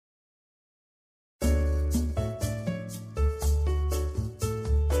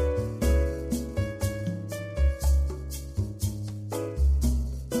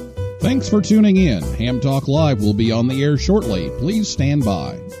Thanks for tuning in. Ham Talk Live will be on the air shortly. Please stand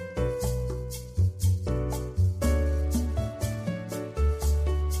by.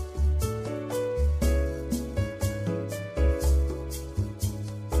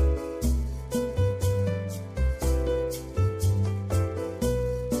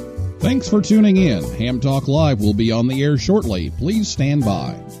 Thanks for tuning in. Ham Talk Live will be on the air shortly. Please stand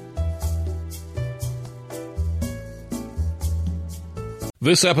by.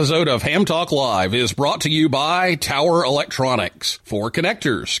 This episode of Ham Talk Live is brought to you by Tower Electronics. For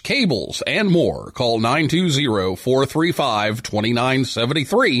connectors, cables, and more, call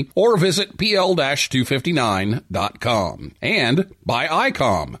 920-435-2973 or visit pl-259.com. And by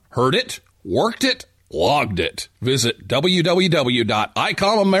ICOM. Heard it? Worked it? Logged it. Visit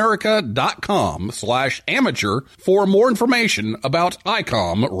www.icomamerica.com/amateur for more information about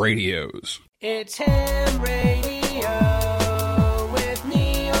ICOM radios. It's Ham Radio with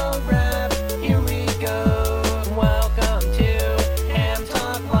Neil Rapp. Here we go. Welcome to Ham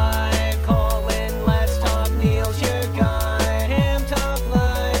Talk Live. Call in, let's talk. Neil's your guy. Ham Talk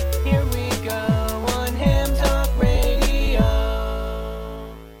Live. Here we go on Ham Talk Radio.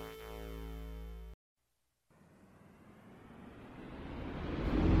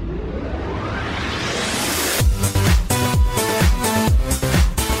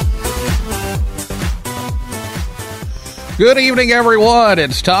 Good evening, everyone.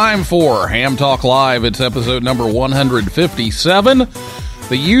 It's time for Ham Talk Live. It's episode number 157.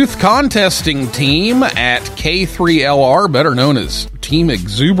 The youth contesting team at K3LR, better known as Team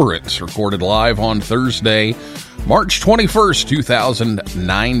Exuberance, recorded live on Thursday, March 21st,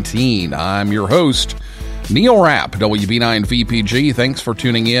 2019. I'm your host, Neil Rapp, WB9VPG. Thanks for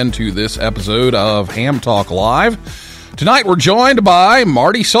tuning in to this episode of Ham Talk Live. Tonight we're joined by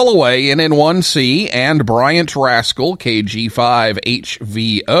Marty Sulloway, NN1C, and Bryant Rascal,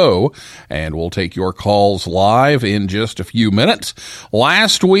 KG5HVO, and we'll take your calls live in just a few minutes.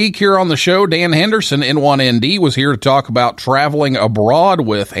 Last week here on the show, Dan Henderson, N1ND, was here to talk about traveling abroad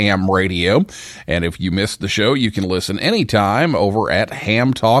with ham radio, and if you missed the show, you can listen anytime over at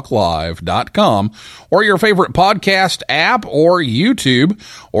hamtalklive.com or your favorite podcast app or YouTube,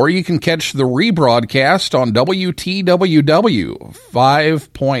 or you can catch the rebroadcast on WTWW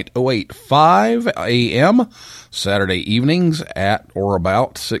 5.085 a.m. Saturday evenings at or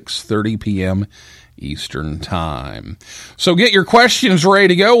about 6:30 p.m. Eastern Time. So get your questions ready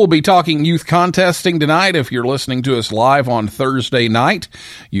to go. We'll be talking youth contesting tonight. If you're listening to us live on Thursday night,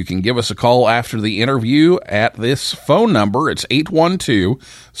 you can give us a call after the interview at this phone number. It's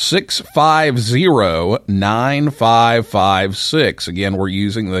 812-650-9556. Again, we're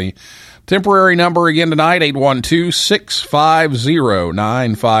using the temporary number again tonight,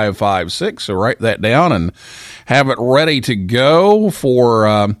 812-650-9556. So write that down and have it ready to go for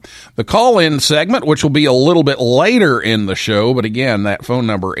the call-in segment, which will be a little bit later in the show. But again, that phone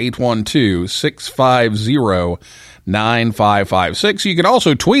number, 812-650-9556. You can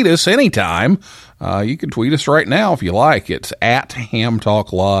also tweet us anytime. You can tweet us right now if you like. It's at Ham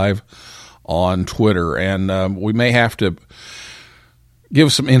Talk Live on Twitter. And we may have to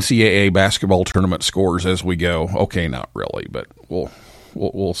give some NCAA basketball tournament scores as we go. Okay, not really, but we'll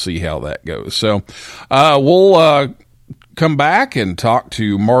see how that goes. So we'll come back and talk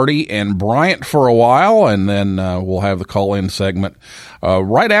to Marty and Bryant for a while, and then we'll have the call-in segment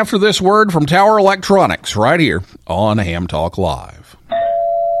right after this word from Tower Electronics right here on Ham Talk Live.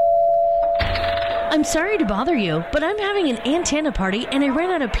 I'm sorry to bother you, but I'm having an antenna party and I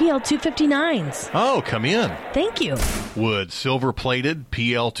ran out of PL259s. Oh, come in. Thank you. Would silver-plated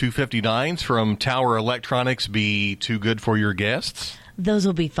PL259s from Tower Electronics be too good for your guests? Those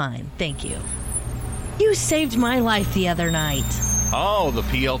will be fine, thank you. You saved my life the other night. Oh, the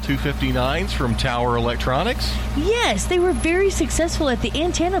PL259s from Tower Electronics? Yes, they were very successful at the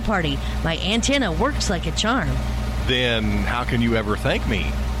antenna party. My antenna works like a charm. Then how can you ever thank me?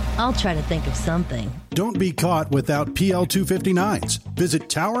 I'll try to think of something. Don't be caught without PL259s. Visit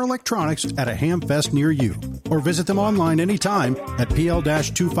Tower Electronics at a ham fest near you, or visit them online anytime at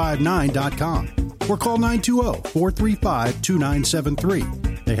pl-259.com, or call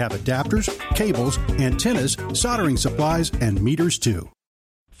 920-435-2973. They have adapters, cables, antennas, soldering supplies, and meters too.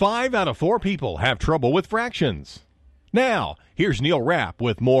 5 out of 4 people have trouble with fractions. Now, here's Neil Rapp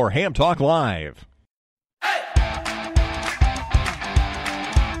with more Ham Talk Live.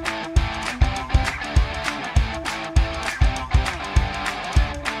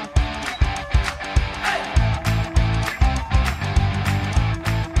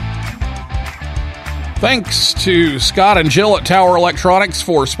 Thanks to Scott and Jill at Tower Electronics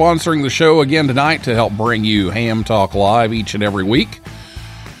for sponsoring the show again tonight to help bring you Ham Talk Live each and every week.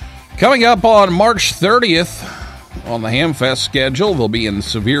 Coming up on March 30th on the Hamfest schedule, they'll be in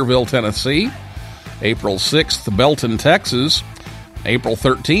Sevierville, Tennessee. April 6th, Belton, Texas. April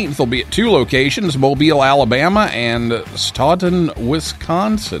 13th, they'll be at two locations, Mobile, Alabama, and Staunton,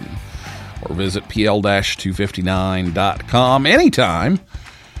 Wisconsin. Or visit pl-259.com anytime,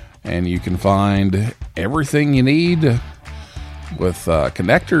 and you can find everything you need with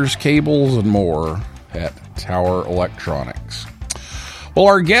connectors, cables, and more at Tower Electronics. Well,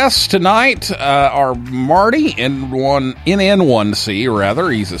 our guests tonight are Marty NN1C, rather.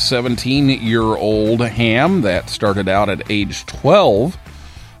 He's a 17-year-old ham that started out at age 12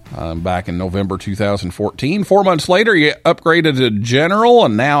 back in November 2014. 4 months later, he upgraded to general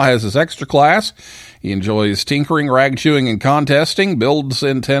and now has his extra class. He enjoys tinkering, rag chewing, and contesting, builds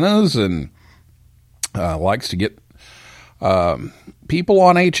antennas, and likes to get people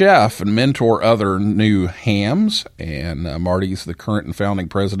on HF and mentor other new hams. And Marty's the current and founding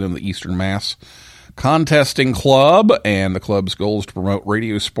president of the Eastern Mass Contesting Club, and the club's goal is to promote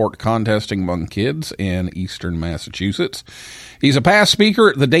radio sport contesting among kids in Eastern Massachusetts. He's a past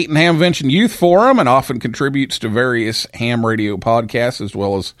speaker at the Dayton Hamvention Youth Forum and often contributes to various ham radio podcasts, as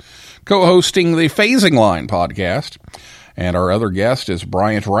well as co-hosting the Phasing Line podcast. And our other guest is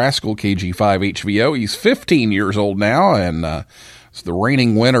Bryant Rascal, KG5HVO. He's 15 years old now, and is the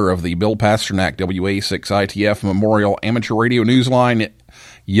reigning winner of the Bill Pasternak WA6ITF Memorial Amateur Radio Newsline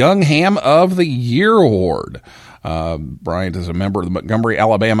Young Ham of the Year Award. Bryant is a member of the Montgomery,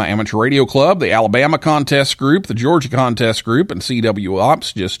 Alabama Amateur Radio Club, the Alabama Contest Group, the Georgia Contest Group, and CW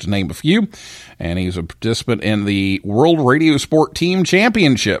Ops, just to name a few. And he's a participant in the World Radio Sport Team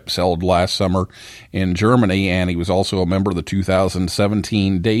Championships held last summer in Germany, and he was also a member of the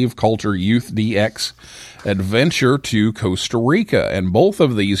 2017 Dave Coulter Youth DX adventure to Costa Rica. And both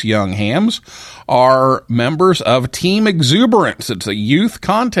of these young hams are members of Team Exuberance. It's a youth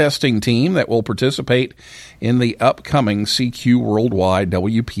contesting team that will participate in the upcoming CQ Worldwide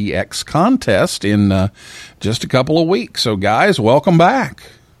WPX contest in just a couple of weeks. So, guys, welcome back.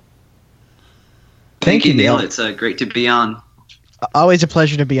 Thank you, Neil. It's great to be on. Always a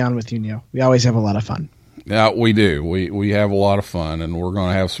pleasure to be on with you, Neil. We always have a lot of fun. Yeah, we do. We have a lot of fun, and we're going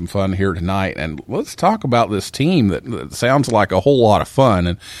to have some fun here tonight. And let's talk about this team that sounds like a whole lot of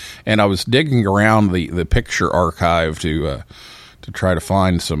fun. And I was digging around the picture archive to try to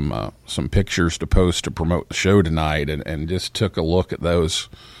find some pictures to post to promote the show tonight, and just took a look at those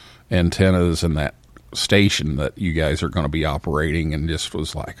antennas and that station that you guys are going to be operating, and just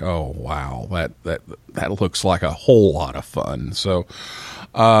was like, oh wow, that looks like a whole lot of fun. So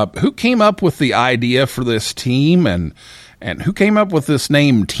who came up with the idea for this team, and who came up with this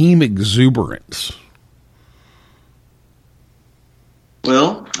name Team Exuberance?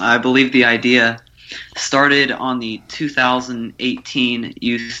 Well, I believe the idea started on the 2018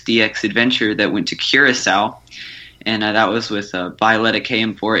 Youth DX adventure that went to Curacao, and that was with Violetta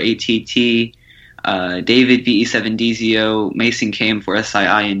KM4 ATT, David VE7DZO, Mason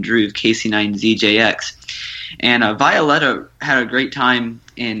KM4SII, and Drew KC9ZJX. And Violetta had a great time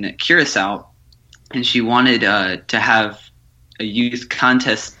in Curacao, and she wanted to have a youth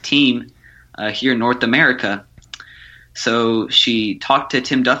contest team here in North America. So she talked to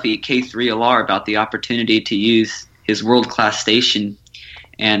Tim Duffy at K3LR about the opportunity to use his world-class station,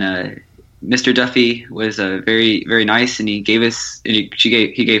 and Mr. Duffy was very, very nice, and he gave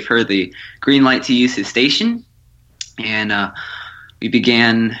her the green light to use his station, and she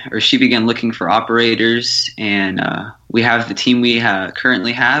began looking for operators, and we have the team we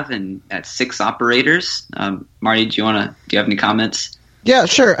currently have, and at 6 operators. Marty, do you have any comments? Yeah,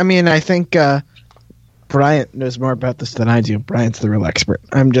 sure. I mean, I think Bryant knows more about this than I do. Bryant's the real expert.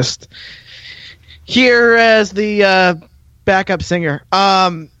 I'm just here as the backup singer.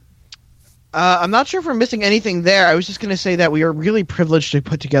 I'm not sure if we're missing anything there. I was just going to say that we are really privileged to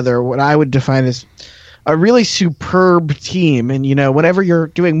put together what I would define as a really superb team. And, whenever you're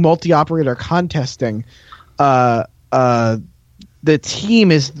doing multi-operator contesting, the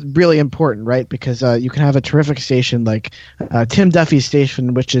team is really important, right? Because you can have a terrific station like Tim Duffy's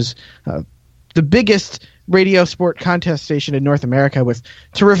station, which is the biggest radio sport contest station in North America, with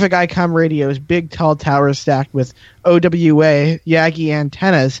terrific ICOM radios, big tall towers stacked with OWA Yagi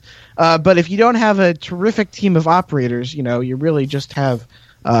antennas. But if you don't have a terrific team of operators, you really just have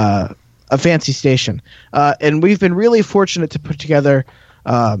a fancy station. And we've been really fortunate to put together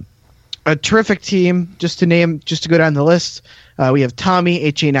a terrific team. Just to go down the list, we have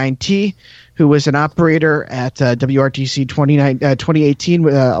Tommy HA9T, who was an operator at WRTC 2018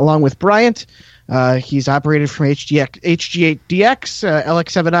 along with Bryant. He's operated from HG8DX,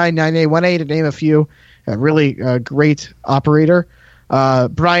 LX7i, 9A18, to name a few. A really great operator.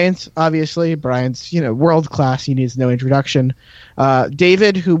 Bryant, obviously. Bryant's, world class. He needs no introduction.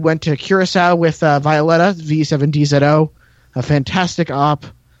 David, who went to Curacao with Violetta, V7DZO, a fantastic op.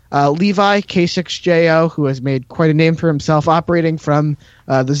 Levi, K6JO, who has made quite a name for himself, operating from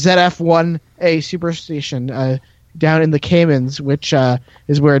the ZF-1A superstation down in the Caymans, which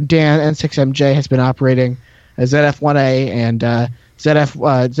is where Dan N6MJ has been operating ZF-1A and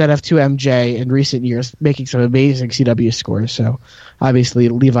ZF-2MJ in recent years, making some amazing CW scores. So obviously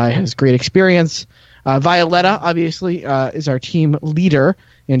Levi has great experience. Violetta, obviously, is our team leader,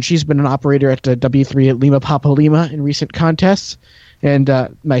 and she's been an operator at W3 at Lima Papa Lima in recent contests, and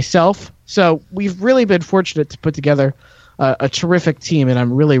myself. So we've really been fortunate to put together a terrific team, and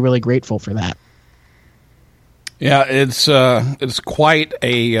I'm really, really grateful for that. Yeah, it's quite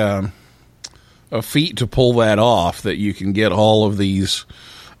a feat to pull that off, that you can get all of these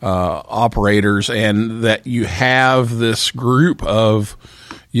operators, and that you have this group of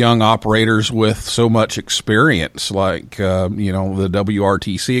young operators with so much experience, like the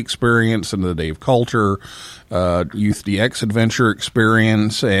WRTC experience and the Dave Coulter Youth DX Adventure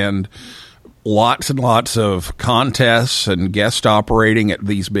experience, and lots of contests and guest operating at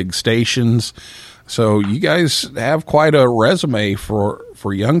these big stations. So you guys have quite a resume for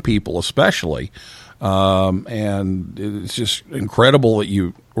young people, especially. And it's just incredible that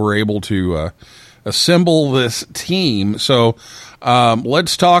you were able to assemble this team. So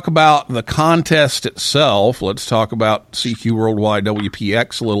let's talk about the contest itself. Let's talk about CQ Worldwide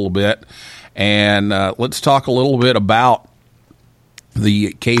WPX a little bit. And let's talk a little bit about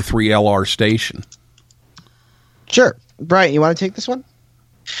the K3LR station. Sure. Brian, you want to take this one?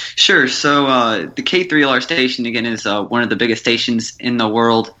 Sure. So the K3LR station, again, is one of the biggest stations in the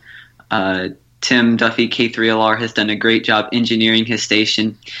world. Tim Duffy, K3LR, has done a great job engineering his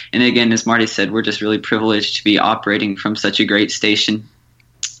station. And again, as Marty said, we're just really privileged to be operating from such a great station.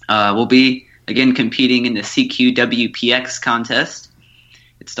 We'll be, again, competing in the CQWPX contest.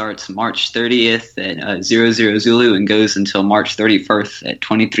 It starts March 30th at 00 Zulu and goes until March 31st at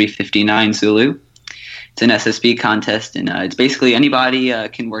 2359 Zulu. It's an SSB contest, and it's basically anybody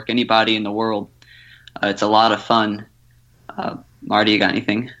can work anybody in the world. It's a lot of fun. Marty, you got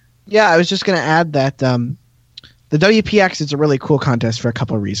anything? Yeah, I was just going to add that the WPX is a really cool contest for a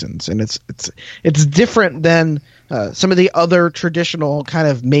couple of reasons, and it's different than some of the other traditional kind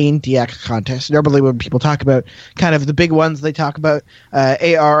of main DX contests. Normally, when people talk about kind of the big ones, they talk about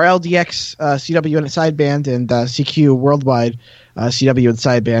ARL DX, CW and sideband, and CQ Worldwide CW and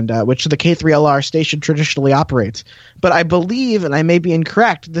sideband, which the K3LR station traditionally operates. But I believe, and I may be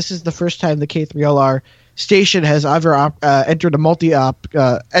incorrect, this is the first time the K3LR station has ever entered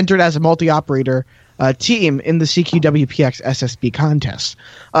as a multi-operator team in the CQWPX SSB contest.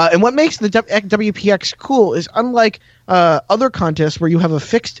 And what makes the WPX cool is, unlike other contests where you have a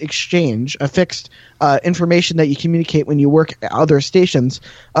fixed exchange, a fixed information that you communicate when you work at other stations,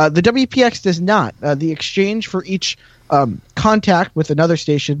 the WPX does not. The exchange for each contact with another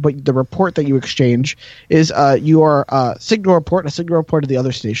station, but the report that you exchange is your signal report, a signal report of the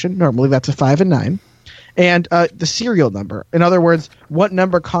other station. Normally that's a 5 and 9. And the serial number. In other words, what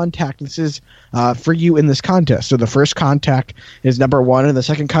number contact this is for you in this contest. So the first contact is number 1, and the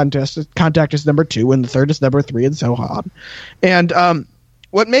second contact is number 2, and the third is number 3, and so on. And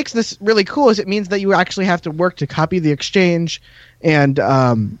what makes this really cool is it means that you actually have to work to copy the exchange and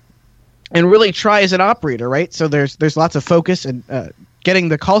really try as an operator, right? So there's lots of focus and getting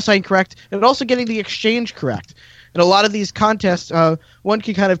the call sign correct, and also getting the exchange correct. In a lot of these contests, one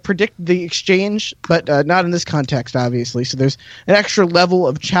can kind of predict the exchange, but not in this context, obviously. So there's an extra level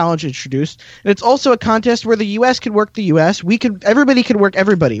of challenge introduced. And it's also a contest where the U.S. can work the U.S. Everybody can work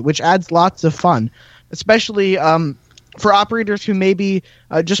everybody, which adds lots of fun, especially for operators who maybe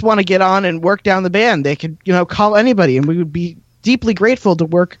just want to get on and work down the band. They could, call anybody, and we would be deeply grateful to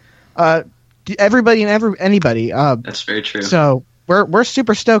work everybody and anybody. That's very true. So we're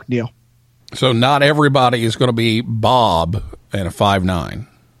super stoked, Neil. So not everybody is going to be Bob and a 5'9".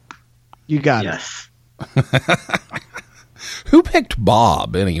 You got yes. it. Who picked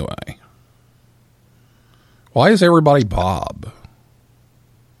Bob anyway? Why is everybody Bob?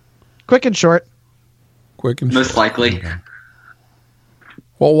 Quick and short. Most likely. Okay.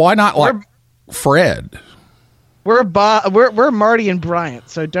 Well, why not Fred? We're Marty and Bryant,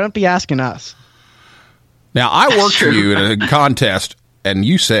 so don't be asking us. Now, I worked for you in a contest, and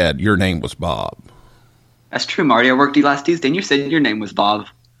you said your name was Bob. That's true, Marty. I worked you last Tuesday, and you said your name was Bob.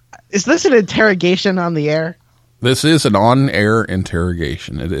 Is this an interrogation on the air? This is an on-air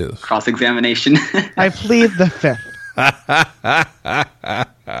interrogation. It is. Cross-examination. I plead the fifth.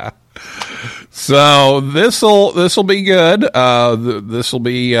 So this'll be good. This will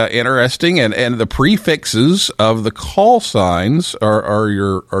be interesting, and the prefixes of the call signs are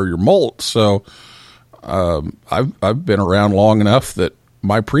your molts. So I've been around long enough that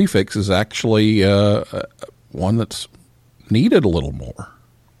my prefix is actually one that's needed a little more.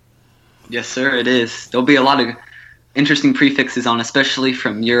 Yes, sir, it is. There'll be a lot of interesting prefixes on, especially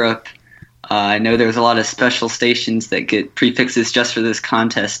from Europe. I know there's a lot of special stations that get prefixes just for this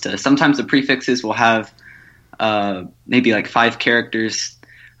contest. Sometimes the prefixes will have maybe like 5 characters.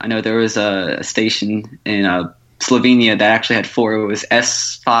 I know there was a station in Slovenia that actually had 4. It was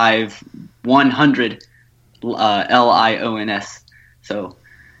S5100 LIONS. So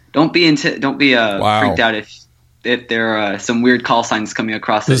don't be freaked out if there are some weird call signs coming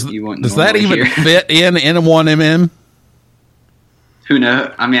across that you won't. Does that even fit in N1MM? Who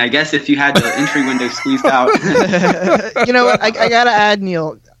knows? I mean, I guess if you had the entry window squeezed out. You know what? I got to add,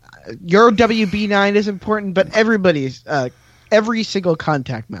 Neil, your WB9 is important, but everybody's every single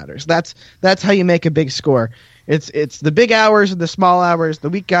contact matters. That's how you make a big score. It's the big hours and the small hours, the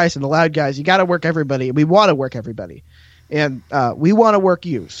weak guys and the loud guys. You got to work everybody. We want to work everybody, and we want to work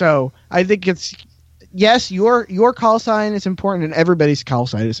you. So I think it's yes, your call sign is important, and everybody's call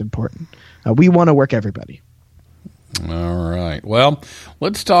sign is important. We want to work everybody. All right. Well,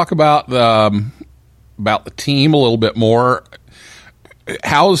 let's talk about the team a little bit more.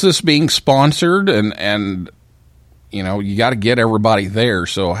 How is this being sponsored? And you know, you got to get everybody there.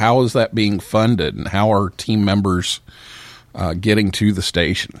 So how is that being funded, and how are team members getting to the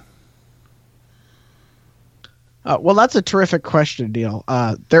station? Well, that's a terrific question, Neil.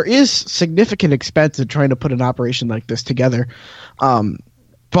 There is significant expense in trying to put an operation like this together.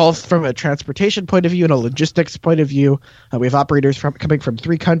 Both from a transportation point of view and a logistics point of view. We have operators coming from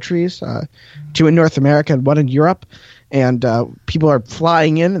 3 countries, 2 in North America and 1 in Europe, and people are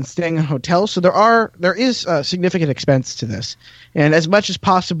flying in and staying in hotels. So there is significant expense to this, and as much as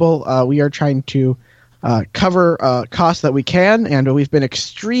possible, we are trying to cover costs that we can, and we've been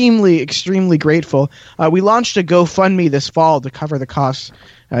extremely grateful. We launched a GoFundMe this fall to cover the costs,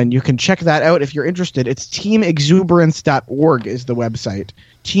 and you can check that out if you're interested. It's teamexuberance.org is the website,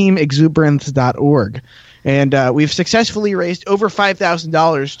 teamexuberance.org. And we've successfully raised over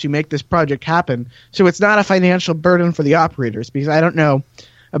 $5,000 to make this project happen. So it's not a financial burden for the operators, because I don't know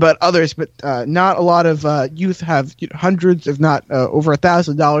about others, but not a lot of youth have hundreds, if not over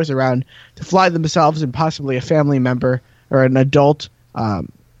 $1,000 around to fly themselves and possibly a family member or an adult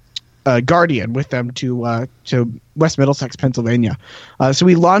guardian with them to West Middlesex, Pennsylvania. So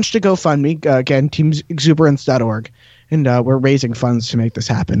we launched a GoFundMe, again, teamexuberance.org, and we're raising funds to make this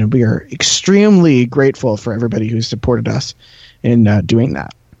happen. And we are extremely grateful for everybody who's supported us in doing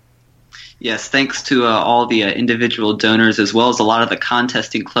that. Yes, thanks to all the individual donors, as well as a lot of the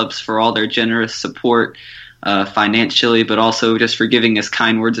contesting clubs for all their generous support financially, but also just for giving us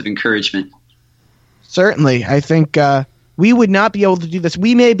kind words of encouragement. Certainly. I think we would not be able to do this.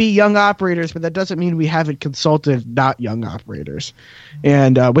 We may be young operators, but that doesn't mean we haven't consulted not young operators.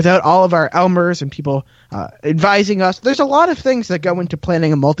 And without all of our Elmers and people advising us, there's a lot of things that go into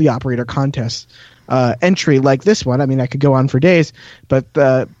planning a multi-operator contest entry like this one. I mean, I could go on for days, but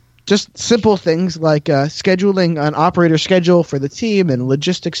just simple things like scheduling an operator schedule for the team and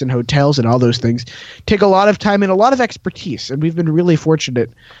logistics and hotels and all those things take a lot of time and a lot of expertise. And we've been really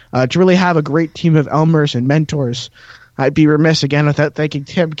fortunate to really have a great team of Elmers and mentors. I'd be remiss again without thanking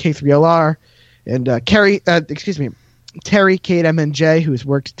Tim, K3LR, and Terry, Kate, MNJ, who's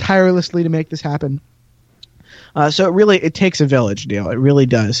worked tirelessly to make this happen. So it takes a village, Neil. It really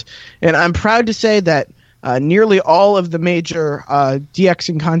does. And I'm proud to say that nearly all of the major DX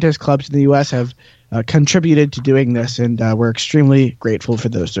and contest clubs in the U.S. have contributed to doing this, and we're extremely grateful for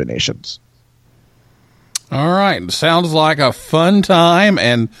those donations. All right. Sounds like a fun time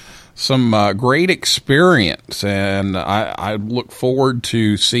and some great experience, and I look forward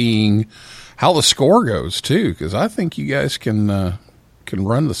to seeing how the score goes, too, because I think you guys can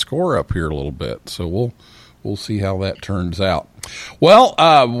run the score up here a little bit, so we'll see how that turns out. Well,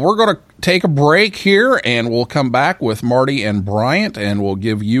 we're going to take a break here, and we'll come back with Marty and Bryant, and we'll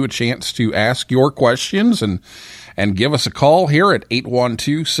give you a chance to ask your questions and give us a call here at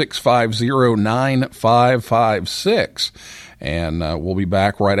 812-650-9556. And we'll be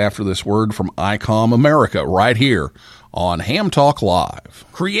back right after this word from ICOM America right here on Ham Talk Live.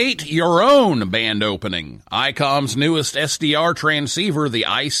 Create your own band opening. ICOM's newest SDR transceiver, the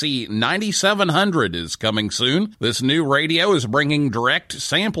IC9700, is coming soon. This new radio is bringing direct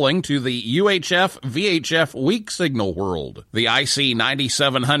sampling to the UHF VHF weak signal world. The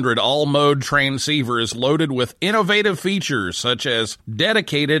IC9700 all-mode transceiver is loaded with innovative features such as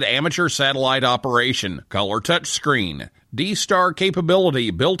dedicated amateur satellite operation, color touchscreen, D-Star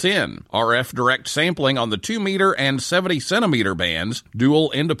capability built in, RF direct sampling on the 2-meter and 70-centimeter bands,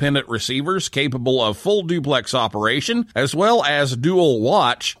 dual independent receivers capable of full duplex operation, as well as dual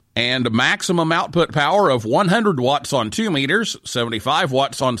watch, and maximum output power of 100 watts on 2 meters, 75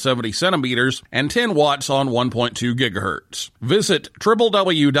 watts on 70 centimeters, and 10 watts on 1.2 gigahertz. Visit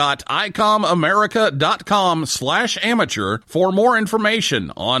www.icomamerica.com/amateur for more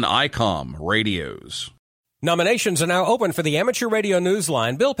information on ICOM radios. Nominations are now open for the Amateur Radio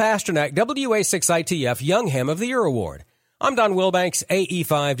Newsline Bill Pasternak WA6ITF Young Ham of the Year Award. I'm Don Wilbanks,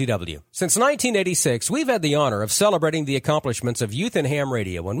 AE5DW. Since 1986, we've had the honor of celebrating the accomplishments of youth in ham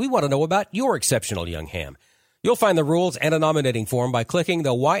radio, and we want to know about your exceptional young ham. You'll find the rules and a nominating form by clicking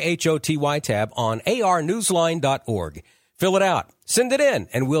the YHOTY tab on arnewsline.org. Fill it out, send it in,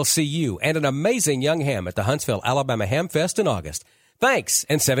 and we'll see you and an amazing young ham at the Huntsville, Alabama Ham Fest in August. Thanks,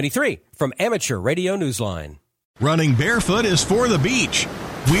 and 73 from Amateur Radio Newsline. Running barefoot is for the beach.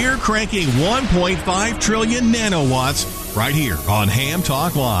 We're cranking 1.5 trillion nanowatts right here on Ham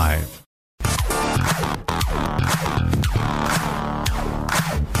Talk Live.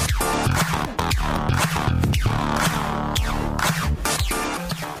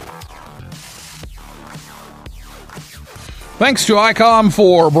 Thanks to ICOM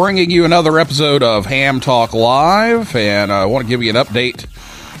for bringing you another episode of Ham Talk Live, and I want to give you an update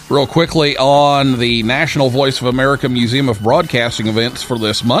real quickly on the National Voice of America Museum of Broadcasting events for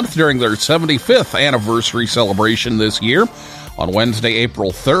this month during their 75th anniversary celebration this year. On Wednesday,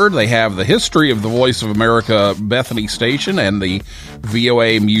 April 3rd, they have the history of the Voice of America Bethany Station and the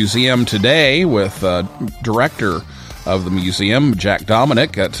VOA Museum Today with Director of the museum, Jack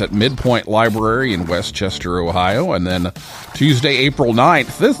Dominic. That's at Midpoint Library in Westchester, Ohio. And then Tuesday, April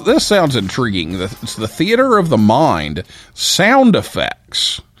 9th, this sounds intriguing. It's the Theater of the Mind, Sound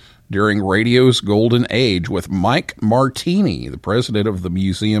Effects during radio's golden age with Mike Martini, the president of the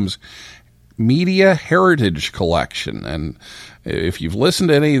museum's Media Heritage Collection. And if you've listened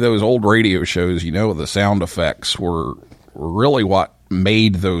to any of those old radio shows, you know the sound effects were really what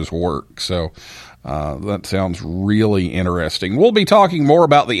made those work. So that sounds really interesting. We'll be talking more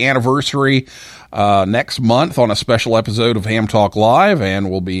about the anniversary next month on a special episode of Ham Talk Live,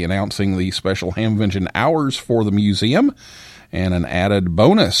 and we'll be announcing the special Hamvention hours for the museum and an added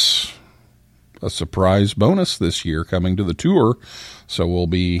bonus, a surprise bonus this year coming to the tour. So we'll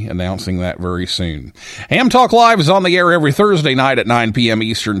be announcing that very soon. Ham Talk Live is on the air every Thursday night at 9 p.m.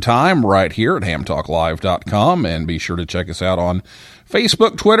 Eastern Time right here at hamtalklive.com, and be sure to check us out on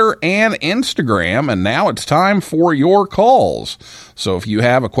Facebook, Twitter, and Instagram. And now it's time for your calls. So if you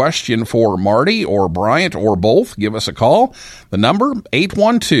have a question for Marty or Bryant or both, give us a call. The number,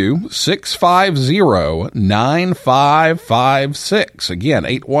 812-650-9556. Again,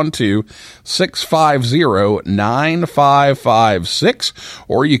 812-650-9556.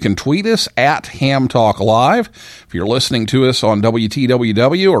 Or you can tweet us at Ham Talk Live. If you're listening to us on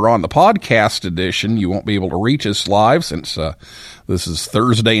WTWW or on the podcast edition, you won't be able to reach us live since this is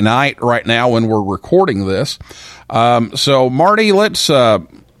Thursday night right now when we're recording this. So, Marty, let's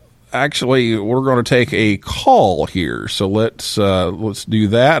actually, we're going to take a call here. So let's do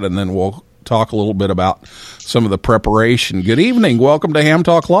that, and then we'll talk a little bit about some of the preparation. Good evening. Welcome to Ham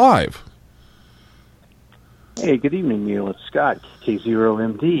Talk Live. Hey, good evening, Neil. It's Scott,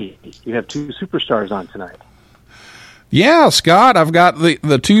 K0MD. You have two superstars on tonight. Yeah, Scott, I've got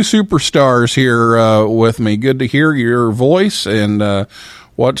the two superstars here with me. Good to hear your voice. And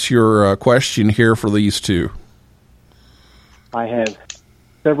what's your question here for these two? I have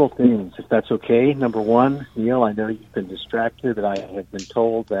several things, if that's okay. Number one, Neil, I know you've been distracted, but I have been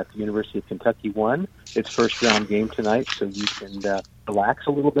told that the University of Kentucky won its first-round game tonight, so you can relax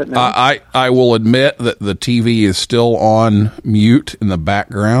a little bit now. I will admit that the TV is still on mute in the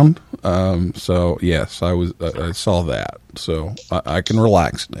background. So yes, I saw that, so I can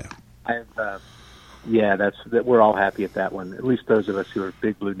relax now. We're all happy at that one. At least those of us who are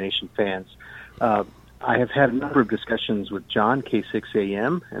big Blue Nation fans. I have had a number of discussions with John,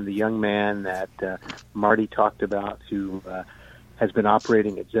 K6AM, and the young man that Marty talked about who has been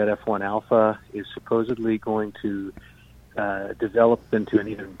operating at ZF1 Alpha is supposedly going to develop into an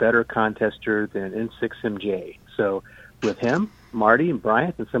even better contester than N6MJ. So with him Marty and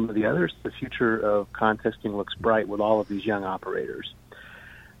Bryant and some of the others, the future of contesting looks bright with all of these young operators.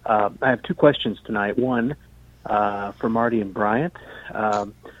 I have two questions tonight. One, for Marty and Bryant.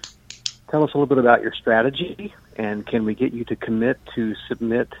 Tell us a little bit about your strategy, and can we get you to commit to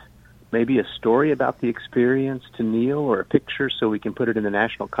submit maybe a story about the experience to Neil or a picture so we can put it in the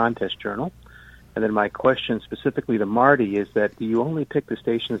National Contest Journal? And then my question specifically to Marty is that do you only pick the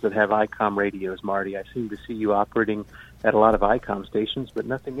stations that have ICOM radios, Marty? I seem to see you operating at a lot of ICOM stations, but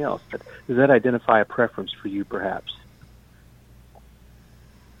nothing else. Does that identify a preference for you, perhaps?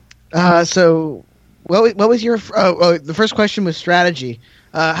 So what was your the first question was strategy.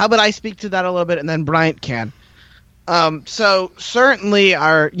 How about I speak to that a little bit, and then Bryant can. So certainly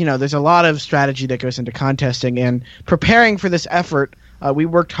there's a lot of strategy that goes into contesting, and preparing for this effort, we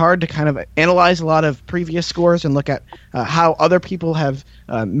worked hard to kind of analyze a lot of previous scores and look at how other people have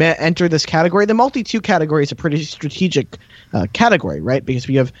entered this category. The multi-2 category is a pretty strategic category, right? Because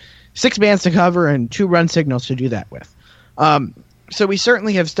we have 6 bands to cover and 2 run signals to do that with. So we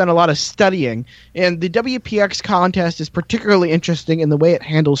certainly have done a lot of studying, and the WPX contest is particularly interesting in the way it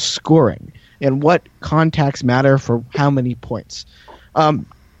handles scoring and what contacts matter for how many points.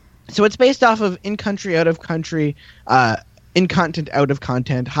 So it's based off of in-country, out-of-country, in-content,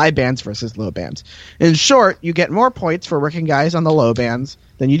 out-of-content, high bands versus low bands. In short, you get more points for working guys on the low bands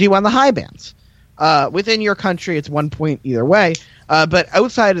than you do on the high bands. Within your country, it's 1 point either way. But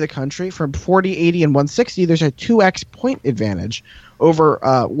outside of the country, from 40, 80, and 160, there's a 2x point advantage over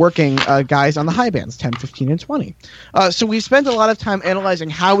working guys on the high bands, 10, 15, and 20. So we've spent a lot of time analyzing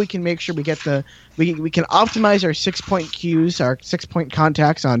how we can make sure we get we can optimize our 6-point cues, our 6-point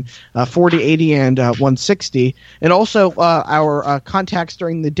contacts on 40, 80, and 160, and also our contacts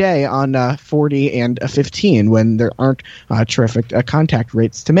during the day on 40 and 15 when there aren't terrific contact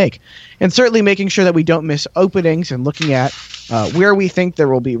rates to make. And certainly making sure that we don't miss openings and looking at where we think there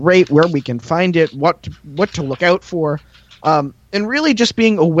will be rate, where we can find it, what to look out for. And really just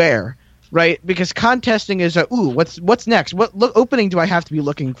being aware, right? Because contesting is what's next? What opening do I have to be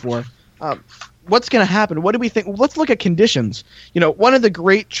looking for? What's going to happen? What do we think? Let's look at conditions. One of the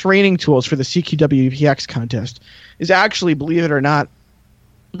great training tools for the CQWPX contest is actually, believe it or not,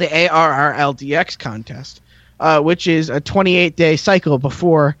 the ARRLDX contest, which is a 28-day cycle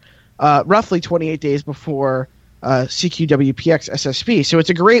before, roughly 28 days before CQWPX SSP. So it's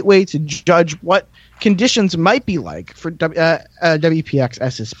a great way to judge what conditions might be like for WPX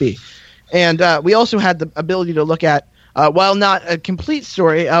SSP. And we also had the ability to look at, while not a complete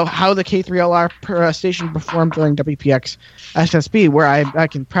story, how the K3LR station performed during WPX SSP, where I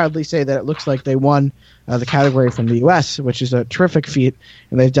can proudly say that it looks like they won the category from the U.S., which is a terrific feat,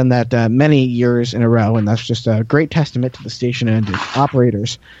 and they've done that many years in a row, and that's just a great testament to the station and its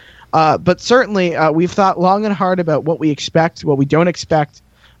operators. But certainly, we've thought long and hard about what we expect, what we don't expect,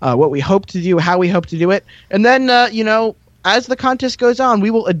 what we hope to do, how we hope to do it. And then, as the contest goes on, we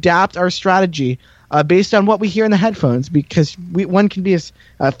will adapt our strategy based on what we hear in the headphones, because one can be as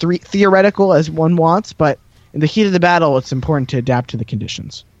theoretical as one wants, but in the heat of the battle, it's important to adapt to the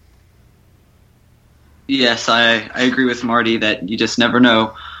conditions. Yes, I agree with Marty that you just never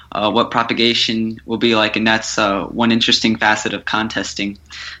know what propagation will be like, and that's one interesting facet of contesting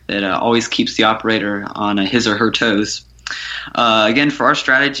that always keeps the operator on his or her toes. Again, for our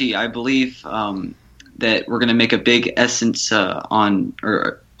strategy, I believe that we're going to make a big we're going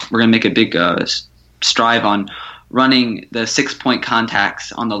to make a big strive on running the 6-point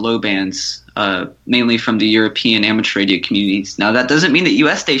contacts on the low bands, mainly from the European amateur radio communities. Now, that doesn't mean that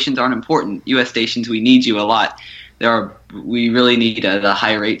U.S. stations aren't important. U.S. stations, we need you a lot. We really need the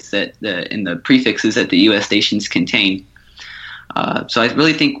high rates that in the prefixes that the U.S. stations contain. So I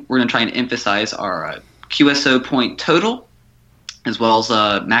really think we're going to try and emphasize our QSO point total, as well as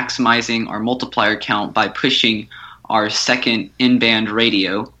maximizing our multiplier count by pushing our second in-band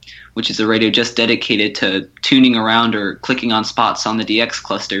radio, which is a radio just dedicated to tuning around or clicking on spots on the DX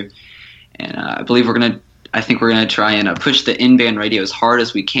cluster. And I think we're going to try and push the in-band radio as hard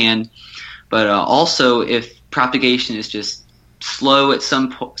as we can. But also, if propagation is just slow at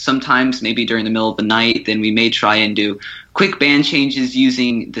sometimes, maybe during the middle of the night, then we may try and do quick band changes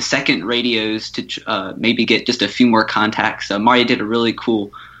using the second radios to maybe get just a few more contacts. Marty did a really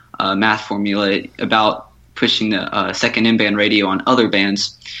cool math formula about pushing the second in-band radio on other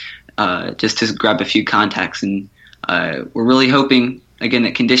bands just to grab a few contacts. And we're really hoping, again,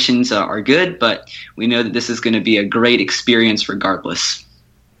 that conditions are good, but we know that this is going to be a great experience regardless.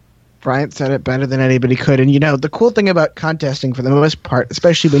 Bryant said it better than anybody could. And, the cool thing about contesting, for the most part,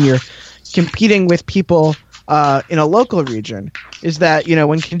 especially when you're competing with people in a local region is that,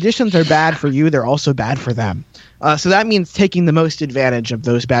 when conditions are bad for you, they're also bad for them. So that means taking the most advantage of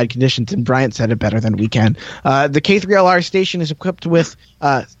those bad conditions, and Bryant said it better than we can. The K3LR station is equipped with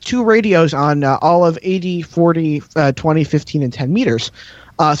 2 radios on all of 80, 40, 20, 15, and 10 meters.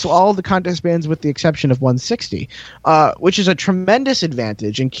 So all of the contest bands with the exception of 160, which is a tremendous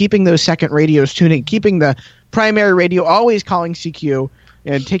advantage in keeping those second radios tuning, keeping the primary radio always calling CQ,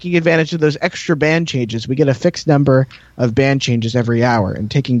 and taking advantage of those extra band changes. We get a fixed number of band changes every hour,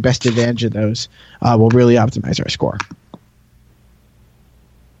 and taking best advantage of those will really optimize our score.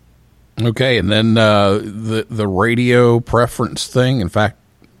 Okay, and then the radio preference thing. In fact,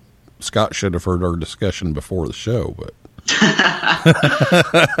 Scott should have heard our discussion before the show, but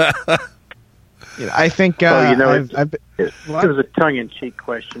I think it was a tongue-in-cheek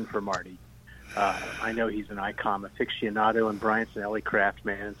question for Marty. I know he's an ICOM aficionado, and Bryant's an LA Craft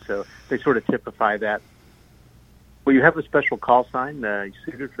man, so they sort of typify that. Will you have a special call sign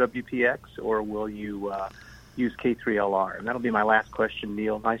suited for WPX, or will you use K3LR? And that'll be my last question,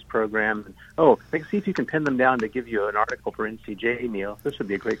 Neil. Nice program. And, see if you can pin them down to give you an article for NCJ, Neil. This would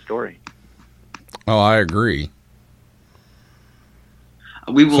be a great story. Oh, I agree.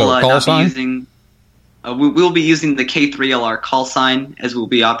 We will not be using... we will be using the K3LR call sign, as we'll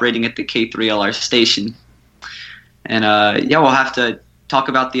be operating at the K3LR station. And, we'll have to talk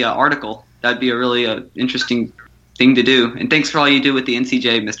about the article. That'd be a really interesting thing to do. And thanks for all you do with the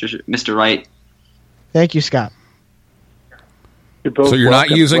NCJ, Mr. Wright. Thank you, Scott. So you're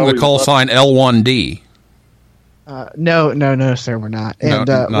not using the call sign L1D? No, sir, we're not. And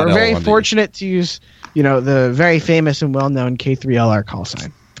not we're very L1D. fortunate to use, the very famous and well-known K3LR call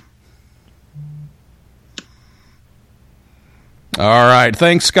sign. All right.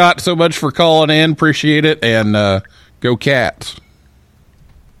 Thanks, Scott, so much for calling in. Appreciate it. And go Cats.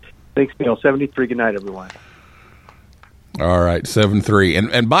 Thanks, Neil. 73. Good night, everyone. All right,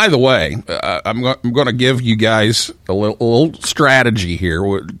 7-3. And by the way, I'm going to give you guys a little strategy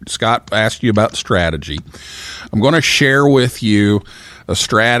here. Scott asked you about strategy. I'm going to share with you a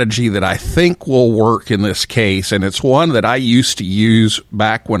strategy that I think will work in this case, and it's one that I used to use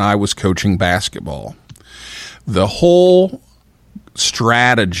back when I was coaching basketball. The whole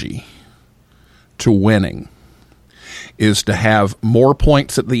strategy to winning is to have more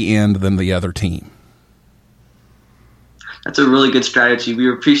points at the end than the other team. That's a really good strategy.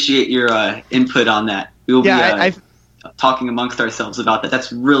 We appreciate your input on that. We will be talking amongst ourselves about that.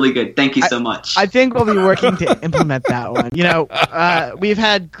 That's really good. Thank you so much. I think we'll be working to implement that one. We've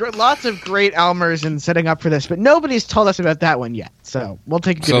had lots of great Elmers in setting up for this, but nobody's told us about that one yet. So we'll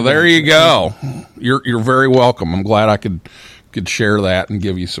take a good So there you go. You're very welcome. I'm glad I could share that and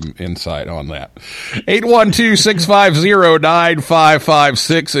give you some insight on that.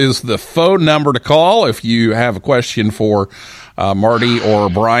 812-650-9556 is the phone number to call. If you have a question for Marty or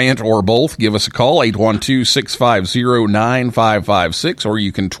Bryant or both, give us a call, 812-650-9556, or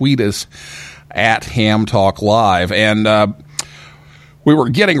you can tweet us at Ham Talk Live. And we were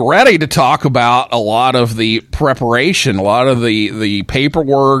getting ready to talk about a lot of the preparation, a lot of the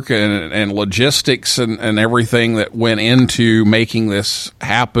paperwork and logistics and everything that went into making this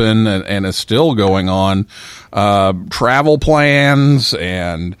happen and is still going on. Travel plans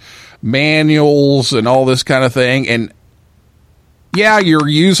and manuals and all this kind of thing. And yeah, you're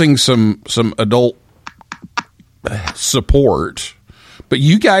using some adult support, but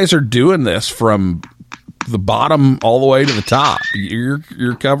you guys are doing this from the bottom all the way to the top. You're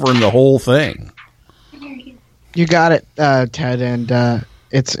covering the whole thing. You got it, Ted, and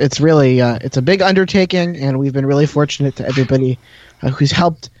it's really it's a big undertaking, and we've been really fortunate to everybody who's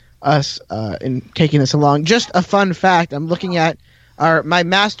helped us in taking this along. Just a fun fact: I'm looking at my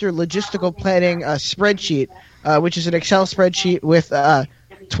master logistical planning spreadsheet, which is an Excel spreadsheet with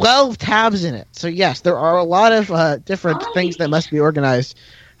 12 tabs in it. So yes, there are a lot of different things that must be organized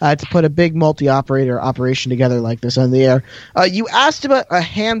to put a big multi-operator operation together like this on the air. You asked about a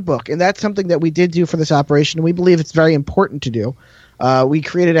handbook, and that's something that we did do for this operation, and we believe it's very important to do. We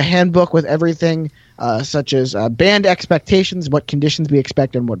created a handbook with everything such as band expectations, what conditions we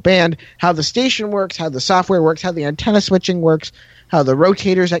expect in what band, how the station works, how the software works, how the antenna switching works, how the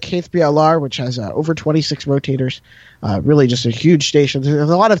rotators at K3LR, which has over 26 rotators, really just a huge station. There's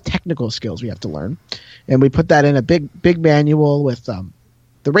a lot of technical skills we have to learn, and we put that in a big manual with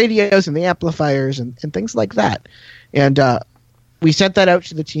the radios and the amplifiers and things like that. And we sent that out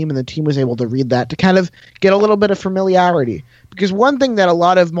to the team, and the team was able to read that to kind of get a little bit of familiarity. Because one thing that a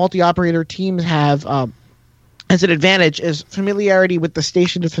lot of multi-operator teams have as an advantage is familiarity with the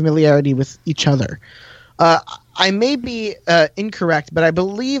station and familiarity with each other. I may be incorrect, but I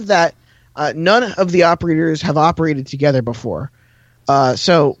believe that none of the operators have operated together before.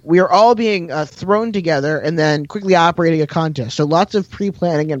 So we are all being thrown together and then quickly operating a contest. So lots of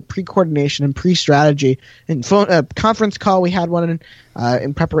pre-planning and pre-coordination and pre-strategy. And conference call, we had one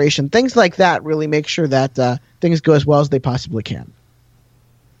in preparation. Things like that really make sure that things go as well as they possibly can.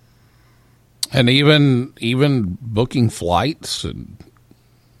 And even booking flights and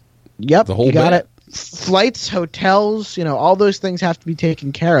yep, the whole you got bit. it. Flights, hotels, all those things have to be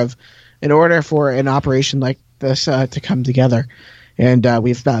taken care of in order for an operation like this to come together. And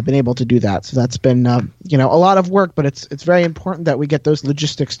we've been able to do that. So that's been, a lot of work, but it's very important that we get those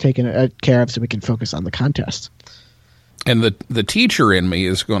logistics taken care of so we can focus on the contest. And the teacher in me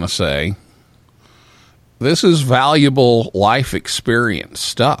is going to say, this is valuable life experience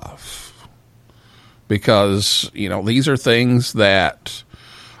stuff. Because, these are things that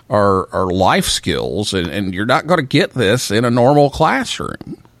are life skills, and you're not going to get this in a normal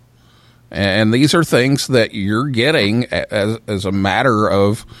classroom. And these are things that you're getting as a matter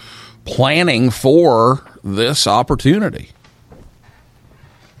of planning for this opportunity.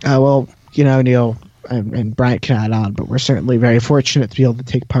 Well, Neil and Bryant can add on, but we're certainly very fortunate to be able to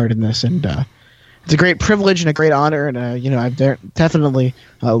take part in this. And it's a great privilege and a great honor. And, I've definitely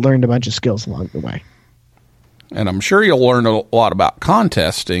learned a bunch of skills along the way. And I'm sure you'll learn a lot about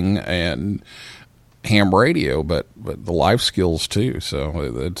contesting and ham radio, but the life skills too.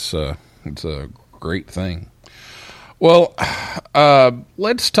 So it's a great thing. Well,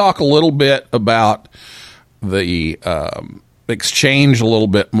 let's talk a little bit about the exchange a little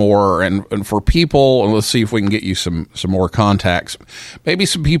bit more, and for people, and let's see if we can get you some more contacts. Maybe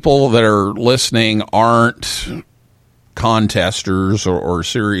some people that are listening aren't contesters or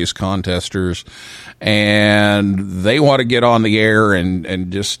serious contesters, and they want to get on the air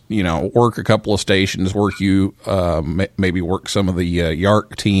and just work a couple of stations, maybe work some of the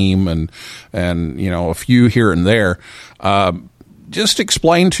YARC team and a few here and there. Just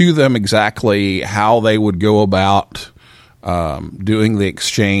explain to them exactly how they would go about doing the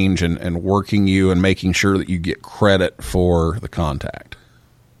exchange and working you and making sure that you get credit for the contact.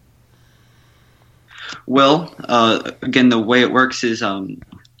 Well, again, the way it works is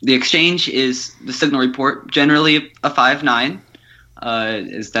the exchange is the signal report, generally a 5-9,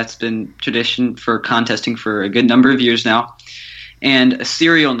 as that's been tradition for contesting for a good number of years now, and a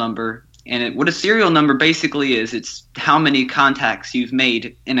serial number. And what a serial number basically is, it's how many contacts you've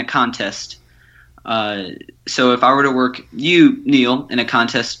made in a contest. So if I were to work you, Neil, in a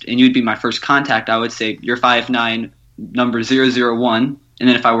contest, and you'd be my first contact, I would say you're 5-9, number 001. And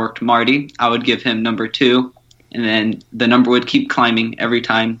then if I worked Marty, I would give him number 2. And then the number would keep climbing every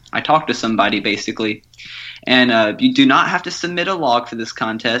time I talk to somebody, basically. And you do not have to submit a log for this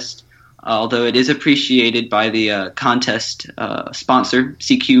contest, although it is appreciated by the contest sponsor,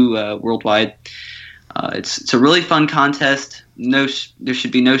 CQ Worldwide. It's a really fun contest. There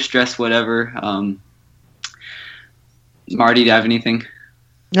should be no stress, whatever. Marty, do you have anything?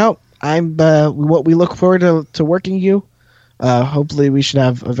 No, what we look forward to working you. Hopefully we should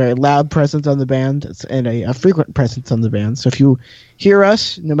have a very loud presence on the band and a frequent presence on the band. So if you hear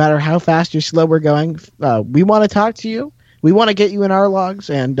us, no matter how fast or slow we're going, we want to talk to you. We want to get you in our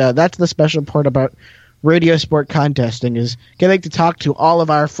logs, and that's the special part about radio sport contesting, is getting to talk to all of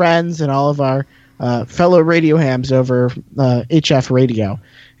our friends and all of our fellow radio hams over HF radio.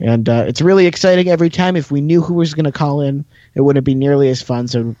 And it's really exciting every time. If we knew who was going to call in, it wouldn't be nearly as fun.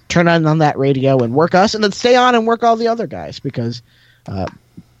 So turn on that radio and work us, and then stay on and work all the other guys, because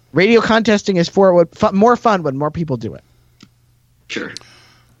radio contesting is more fun when more people do it. Sure.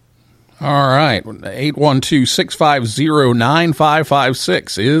 All right.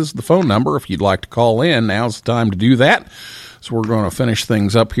 812-650-9556 is the phone number if you'd like to call in. Now's the time to do that. So we're going to finish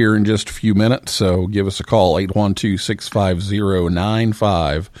things up here in just a few minutes. So give us a call,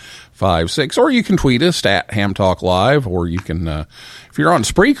 812-650-9556. Or you can tweet us at Ham Talk Live, or you can, if you're on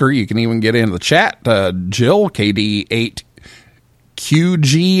Spreaker, you can even get into the chat. Jill,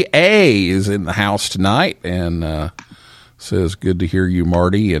 KD8QGA, is in the house tonight and says, good to hear you,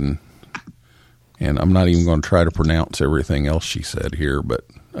 Marty. And I'm not even going to try to pronounce everything else she said here, but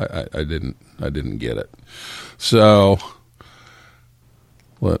I didn't get it. So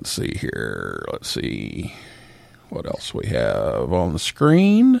let's see here. Let's see what else we have on the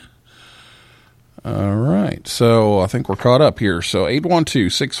screen. All right. So I think we're caught up here. So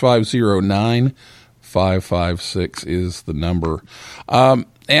 812-650-9556 is the number.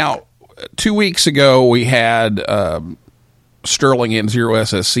 Now, 2 weeks ago, we had Sterling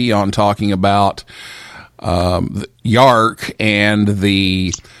N0SSC on talking about the YARC and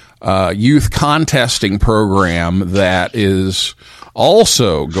the youth contesting program that is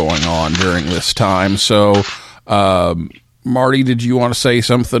also going on during this time. So, Marty, did you want to say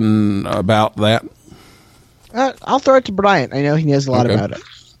something about that? I'll throw it to Bryant. I know he knows a lot about it.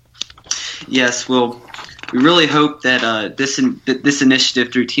 Yes, well, we really hope that this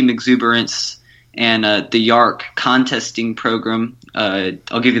initiative through Team Exuberance and the YARC contesting program,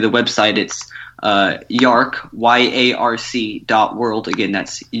 I'll give you the website. It's YARC, YARC.world. Again,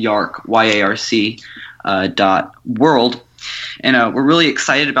 that's YARC, YARC.world. And we're really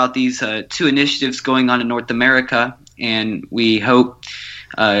excited about these two initiatives going on in North America, and we hope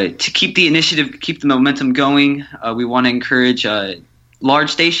to keep the momentum going. We want to encourage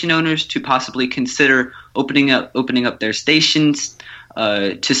large station owners to possibly consider opening up their stations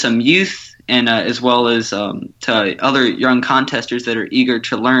to some youth, and as well as to other young contesters that are eager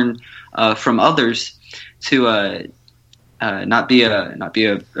to learn from others, to not be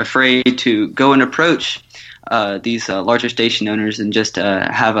afraid to go and approach these larger station owners, and just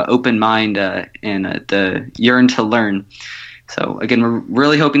have an open mind and the yearn to learn. So again, we're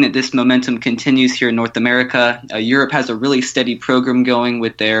really hoping that this momentum continues here in North America. Europe has a really steady program going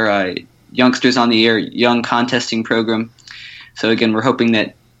with their Youngsters on the Air Young Contesting program. So again, we're hoping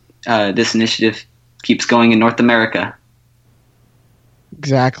that this initiative keeps going in North America.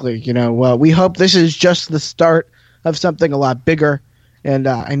 Exactly. Well, we hope this is just the start of something a lot bigger. And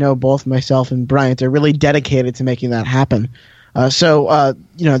I know both myself and Bryant are really dedicated to making that happen. So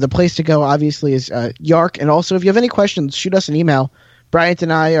the place to go obviously is YARC. And also, if you have any questions, shoot us an email. Bryant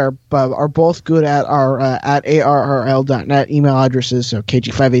and I are both good at our at arrl.net email addresses. So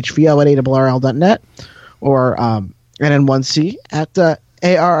kg5hvl@arrl.net or nn1c at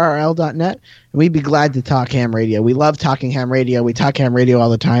arrl.net. And we'd be glad to talk ham radio. We love talking ham radio. We talk ham radio all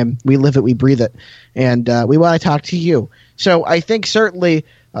the time. We live it. We breathe it. And we want to talk to you. So I think certainly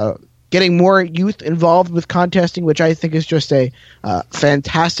getting more youth involved with contesting, which I think is just a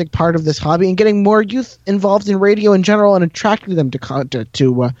fantastic part of this hobby, and getting more youth involved in radio in general and attracting them to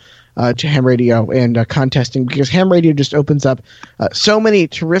ham radio and contesting, because ham radio just opens up so many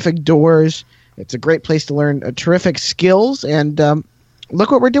terrific doors. It's a great place to learn terrific skills, and look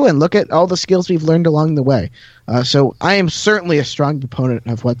what we're doing. Look at all the skills we've learned along the way. So I am certainly a strong proponent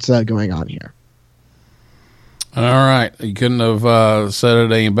of what's going on here. All right. You couldn't have said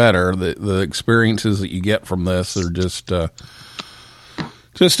it any better. The experiences that you get from this are just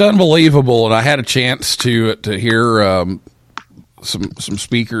unbelievable. And I had a chance to hear some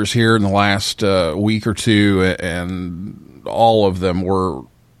speakers here in the last week or two, and all of them were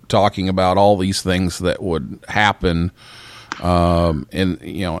talking about all these things that would happen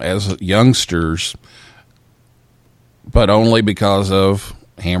as youngsters, but only because of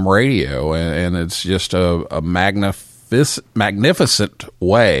ham radio, and it's just a magnificent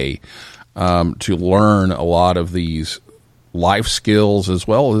way to learn a lot of these life skills as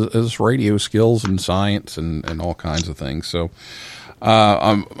well as radio skills and science and all kinds of things. So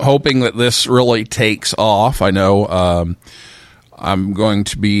I'm hoping that this really takes off. I know I'm going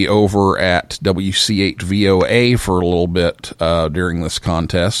to be over at WC8VOA for a little bit during this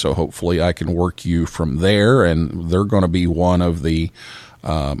contest, so hopefully I can work you from there, and they're going to be one of the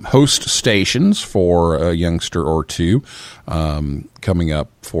host stations for a youngster or two coming up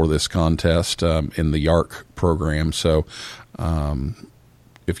for this contest in the YARC program. So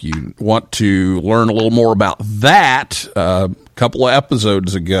if you want to learn a little more about that, a couple of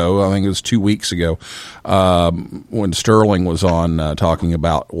episodes ago, I think it was 2 weeks ago, when Sterling was on talking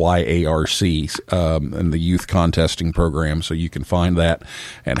about YARC and the youth contesting program. So you can find that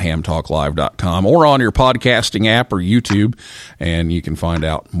at hamtalklive.com or on your podcasting app or YouTube, and you can find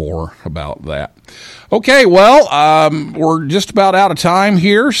out more about that. Okay, well, we're just about out of time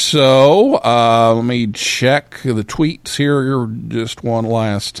here, so let me check the tweets here just one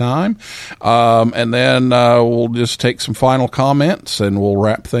last time, and then we'll just take some final comments and we'll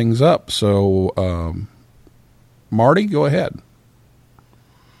wrap things up. So, Marty, go ahead.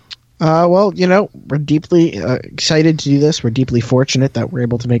 Well, we're deeply excited to do this. We're deeply fortunate that we're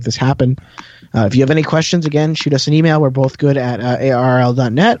able to make this happen. If you have any questions, again, shoot us an email. We're both good at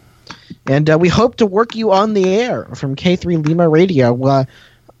arrl.net. And we hope to work you on the air from K3 Lima Radio.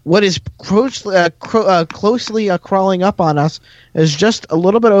 What is closely crawling up on us is just a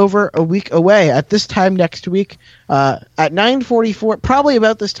little bit over a week away. At this time next week, at 9:44, probably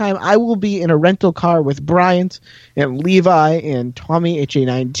about this time, I will be in a rental car with Bryant and Levi and Tommy,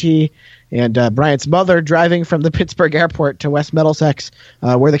 HA9T, and Bryant's mother, driving from the Pittsburgh airport to West Middlesex,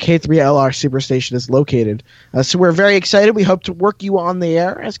 where the K3LR Superstation is located. So we're very excited. We hope to work you on the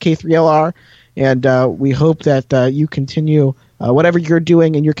air as K3LR, and we hope that you continue whatever you're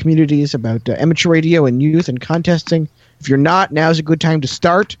doing in your communities about amateur radio and youth and contesting, If you're not, now's a good time to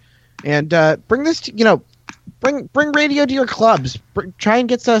start. And bring this, bring radio to your clubs. Try and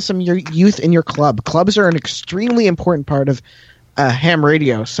get some of your youth in your club. Clubs are an extremely important part of ham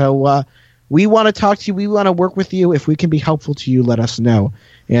radio. So we want to talk to you. We want to work with you. If we can be helpful to you, let us know.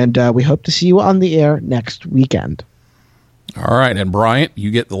 And we hope to see you on the air next weekend. All right. And Bryant,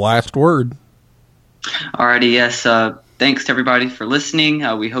 you get the last word. Alrighty, yes. Thanks to everybody for listening.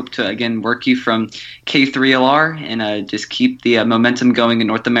 We hope to, again, work you from K3LR and just keep the momentum going in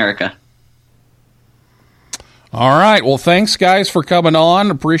North America. All right. Well, thanks, guys, for coming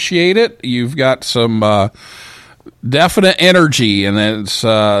on. Appreciate it. You've got some definite energy, and it's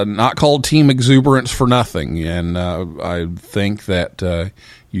not called Team Exuberance for nothing. And I think that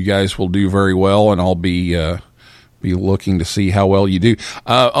you guys will do very well, and I'll be looking to see how well you do.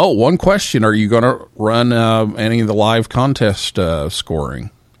 One question. Are you going to run any of the live contest scoring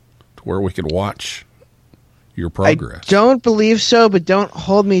to where we could watch your progress? I don't believe so, but don't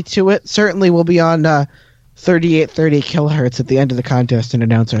hold me to it. Certainly we'll be on 3830 kilohertz at the end of the contest and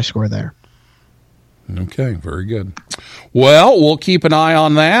announce our score there. Okay, very good. Well, we'll keep an eye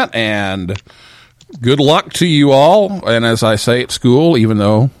on that, and good luck to you all. And as I say at school, even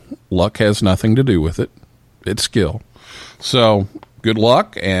though luck has nothing to do with it, it's skill. So good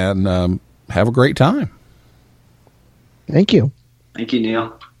luck, and have a great time. Thank you. Thank you,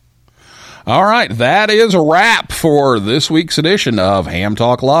 Neil. All right, that is a wrap for this week's edition of Ham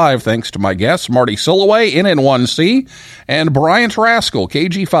Talk Live. Thanks to my guests, Marty Soloway, NN1C, and Bryant Rascal,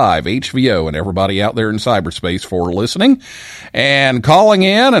 KG5, HVO, and everybody out there in cyberspace for listening and calling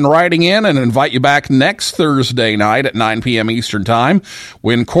in and writing in, and invite you back next Thursday night at 9 p.m. Eastern Time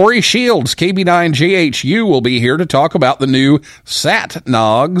when Corey Shields, KB9GHU, will be here to talk about the new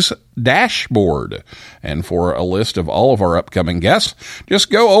SatNogs dashboard. And for a list of all of our upcoming guests,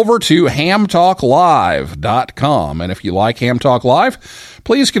 just go over to hamtalklive.com. And if you like Ham Talk Live,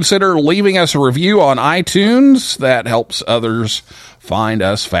 please consider leaving us a review on iTunes. That helps others find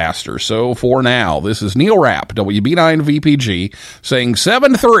us faster. So for now, this is Neil Rapp, WB9VPG, saying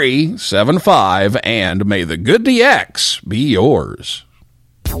 7375, and may the good DX be yours.